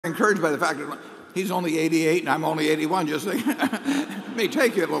encouraged by the fact that he's only 88 and I'm only 81. Just think, it may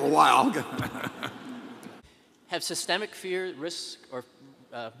take you a little while. Have systemic risk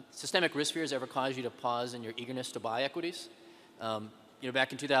fears ever caused you to pause in your eagerness to buy equities?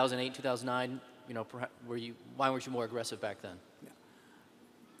 Back in 2008, 2009, why weren't you more aggressive back then? Yeah.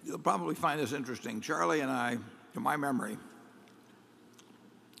 You'll probably find this interesting. Charlie and I, to my memory,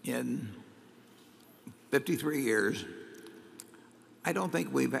 in 53 years, I don't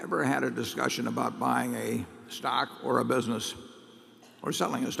think we've ever had a discussion about buying a stock or a business or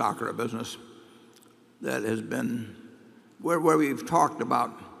selling a stock or a business that has been where we've talked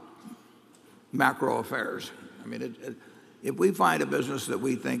about macro affairs. I mean, if we find a business that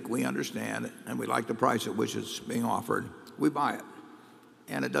we think we understand and we like the price at which it's being offered, we buy it.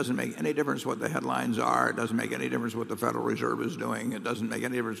 And it doesn't make any difference what the headlines are. It doesn't make any difference what the Federal Reserve is doing. It doesn't make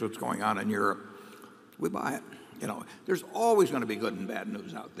any difference what's going on in Europe. We buy it. There's always going to be good and bad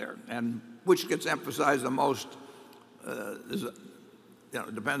news out there, and which gets emphasized the most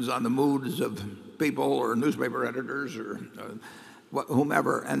depends on the moods of people or newspaper editors or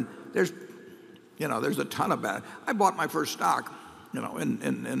whomever. And there's a ton of bad. I bought my first stock,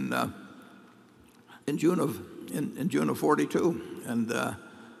 in June of '42, and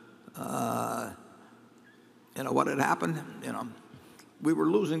what had happened, we were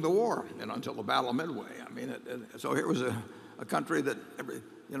losing the war, until the Battle of Midway. I mean, so here was a country that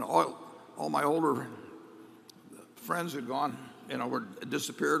all my older friends had gone, were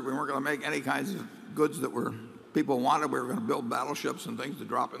disappeared. We weren't going to make any kinds of goods that people wanted. We were going to build battleships and things to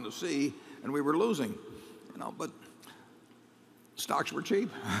drop in the sea, and we were losing, But stocks were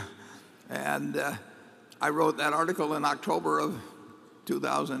cheap, and I wrote that article in October of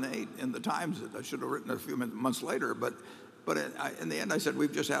 2008 in the Times. I should have written it a few months later, but in the end, I said,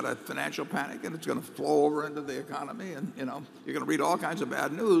 we've just had a financial panic, and it's going to flow over into the economy, and you're going to read all kinds of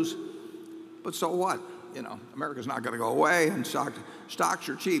bad news, but so what? America's not going to go away, and stocks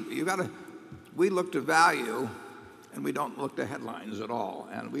are cheap. We look to value, and we don't look to headlines at all,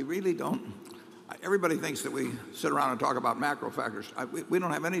 and we really don't. Everybody thinks that we sit around and talk about macro factors. We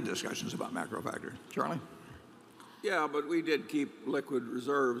don't have any discussions about macro factors. Charlie? Yeah, but we did keep liquid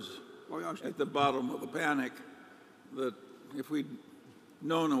reserves at the bottom of the panic that if we'd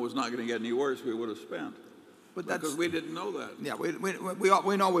known it was not going to get any worse, we would have spent. But because we didn't know that. Yeah, we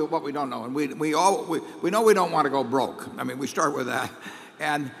know what we don't know, and we know we don't want to go broke. I mean, we start with that,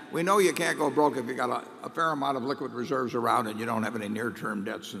 and we know you can't go broke if you got a fair amount of liquid reserves around and you don't have any near-term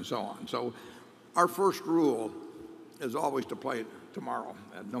debts and so on. So, our first rule is always to play it tomorrow,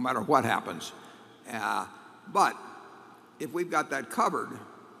 no matter what happens. But if we've got that covered,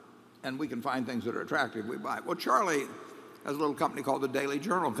 and we can find things that are attractive, we buy it. Well, Charlie has a little company called the Daily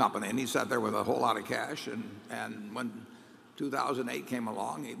Journal Company, and he sat there with a whole lot of cash. And when 2008 came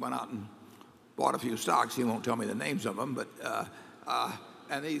along, he went out and bought a few stocks. He won't tell me the names of them, but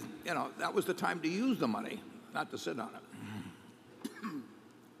and that was the time to use the money, not to sit on it.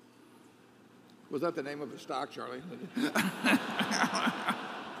 Was that the name of the stock, Charlie?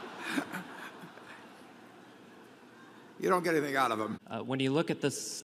 You don't get anything out of them. When you look at this